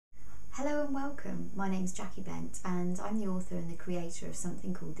and welcome. My name's Jackie Bent and I'm the author and the creator of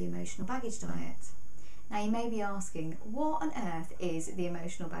something called the Emotional Baggage Diet. Now you may be asking, what on earth is the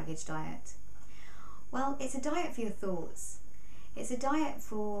Emotional Baggage Diet? Well, it's a diet for your thoughts. It's a diet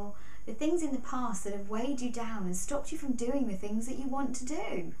for the things in the past that have weighed you down and stopped you from doing the things that you want to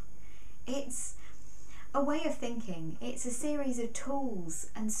do. It's a way of thinking. It's a series of tools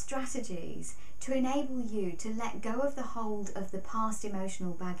and strategies to enable you to let go of the hold of the past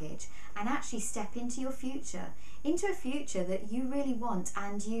emotional baggage and actually step into your future, into a future that you really want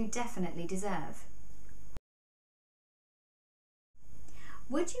and you definitely deserve.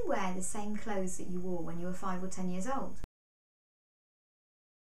 Would you wear the same clothes that you wore when you were 5 or 10 years old?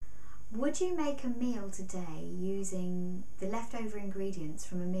 Would you make a meal today using the leftover ingredients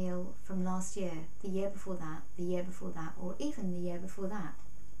from a meal from last year, the year before that, the year before that, or even the year before that?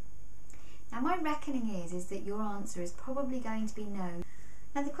 Now my reckoning is that your answer is probably going to be no.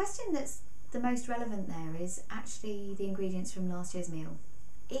 Now the question that's the most relevant there is actually the ingredients from last year's meal.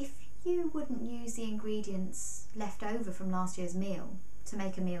 If you wouldn't use the ingredients left over from last year's meal to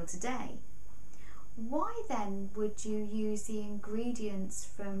make a meal today, why then would you use the ingredients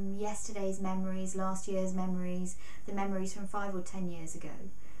from yesterday's memories, last year's memories, the memories from 5 or 10 years ago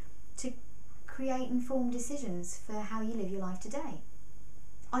to create informed decisions for how you live your life today?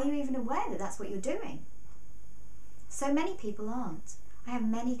 Are you even aware that that's what you're doing? So many people aren't. I have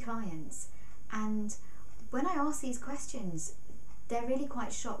many clients, and when I ask these questions, they're really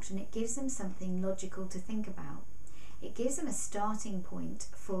quite shocked, and it gives them something logical to think about. It gives them a starting point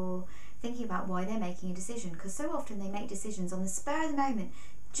for thinking about why they're making a decision, because so often they make decisions on the spur of the moment,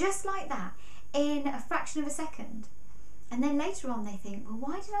 just like that, in a fraction of a second. And then later on they think, well,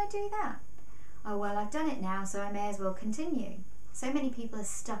 why did I do that? Oh, well, I've done it now, so I may as well continue. So many people are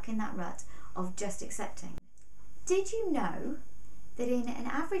stuck in that rut of just accepting. Did you know that in an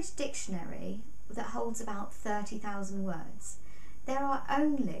average dictionary that holds about 30,000 words, there are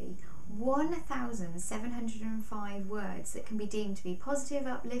only 1,705 words that can be deemed to be positive,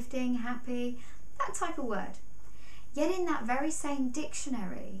 uplifting, happy, that type of word? Yet in that very same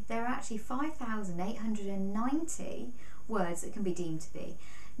dictionary, there are actually 5,890 words that can be deemed to be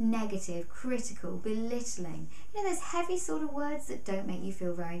negative, critical, belittling. You know, those heavy sort of words that don't make you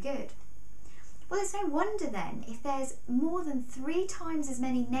feel very good. Well, it's no wonder then if there's more than 3 times as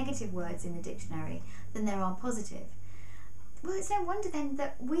many negative words in the dictionary than there are positive. Well, it's no wonder then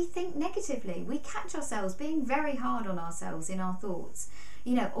that we think negatively. We catch ourselves being very hard on ourselves in our thoughts.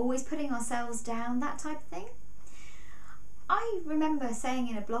 You know, always putting ourselves down, that type of thing. I remember saying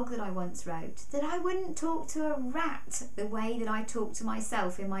in a blog that I once wrote that I wouldn't talk to a rat the way that I talk to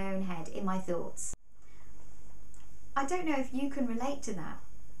myself in my own head, in my thoughts. I don't know if you can relate to that.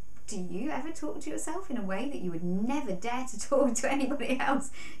 Do you ever talk to yourself in a way that you would never dare to talk to anybody else?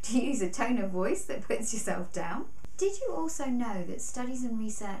 Do you use a tone of voice that puts yourself down? Did you also know that studies and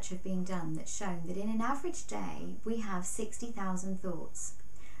research have been done that's shown that in an average day we have 60,000 thoughts?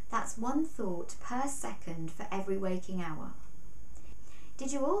 That's 1 thought per second for every waking hour.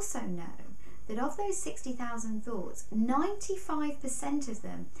 Did you also know that of those 60,000 thoughts, 95% of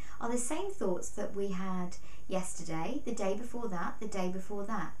them are the same thoughts that we had yesterday, the day before that, the day before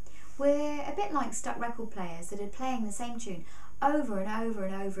that? We're a bit like stuck record players that are playing the same tune over and over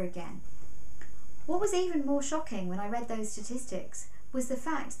and over again. What was even more shocking when I read those statistics was the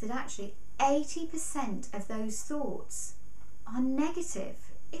fact that actually 80% of those thoughts are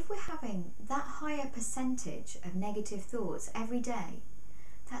negative. If we're having that higher percentage of negative thoughts every day,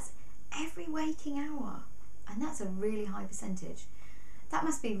 that's every waking hour, and that's a really high percentage. That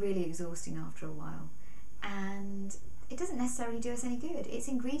must be really exhausting after a while, and it doesn't necessarily do us any good. It's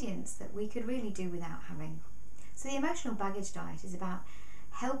ingredients that we could really do without having. So the Emotional Baggage Diet is about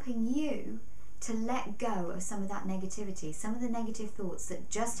helping you to let go of some of that negativity, some of the negative thoughts that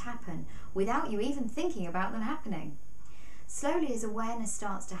just happen without you even thinking about them happening. Slowly, as awareness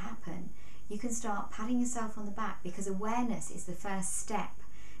starts to happen, you can start patting yourself on the back, because awareness is the first step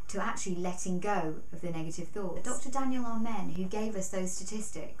to actually letting go of the negative thoughts. Dr. Daniel Amen, who gave us those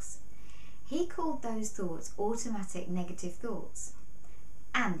statistics, he called those thoughts automatic negative thoughts.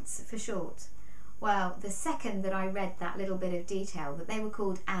 ANTs for short. Well, the second that I read that little bit of detail, that they were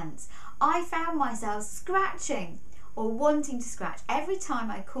called ants, I found myself scratching or wanting to scratch. Every time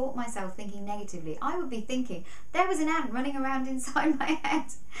I caught myself thinking negatively, I would be thinking there was an ant running around inside my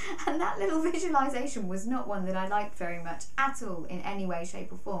head. And that little visualization was not one that I liked very much at all in any way,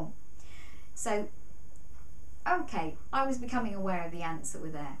 shape or form. So, okay, I was becoming aware of the ants that were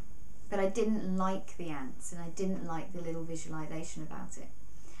there, but I didn't like the ants and I didn't like the little visualization about it.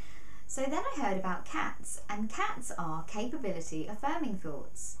 So then I heard about cats, and cats are capability affirming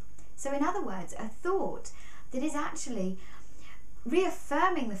thoughts. So in other words, a thought that is actually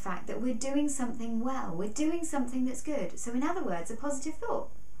reaffirming the fact that we're doing something well, we're doing something that's good. So in other words, a positive thought.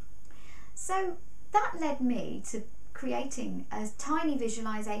 So that led me to creating a tiny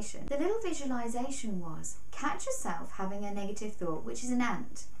visualization. The little visualization was, catch yourself having a negative thought, which is an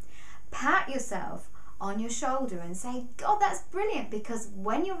ant. Pat yourself on your shoulder and say, God, that's brilliant, because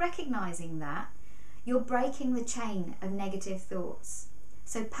when you're recognizing that, you're breaking the chain of negative thoughts.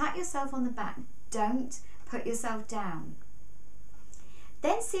 So pat yourself on the back, don't put yourself down.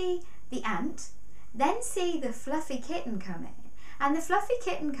 Then see the ant, then see the fluffy kitten come in, and the fluffy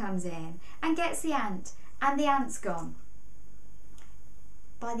kitten comes in and gets the ant, and the ant's gone.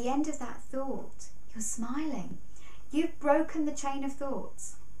 By the end of that thought, you're smiling. You've broken the chain of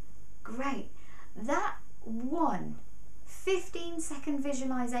thoughts. Great. That one 15-second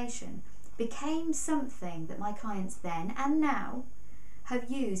visualization became something that my clients then and now have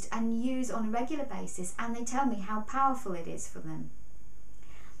used and use on a regular basis, and they tell me how powerful it is for them.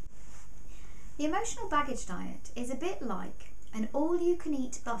 The emotional baggage diet is a bit like an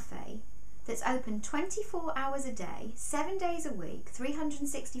all-you-can-eat buffet that's open 24 hours a day, 7 days a week,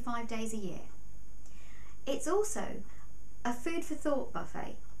 365 days a year. It's also a food for thought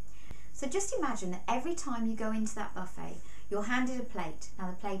buffet. So just imagine that every time you go into that buffet, you're handed a plate. Now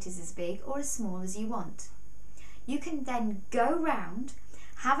the plate is as big or as small as you want. You can then go round,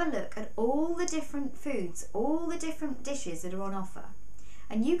 have a look at all the different foods, all the different dishes that are on offer,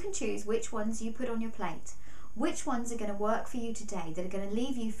 and you can choose which ones you put on your plate, which ones are going to work for you today, that are going to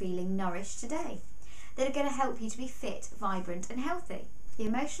leave you feeling nourished today, that are going to help you to be fit, vibrant and healthy. The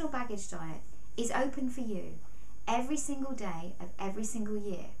emotional baggage diet is open for you every single day of every single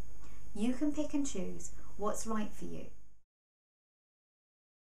year. You can pick and choose what's right for you.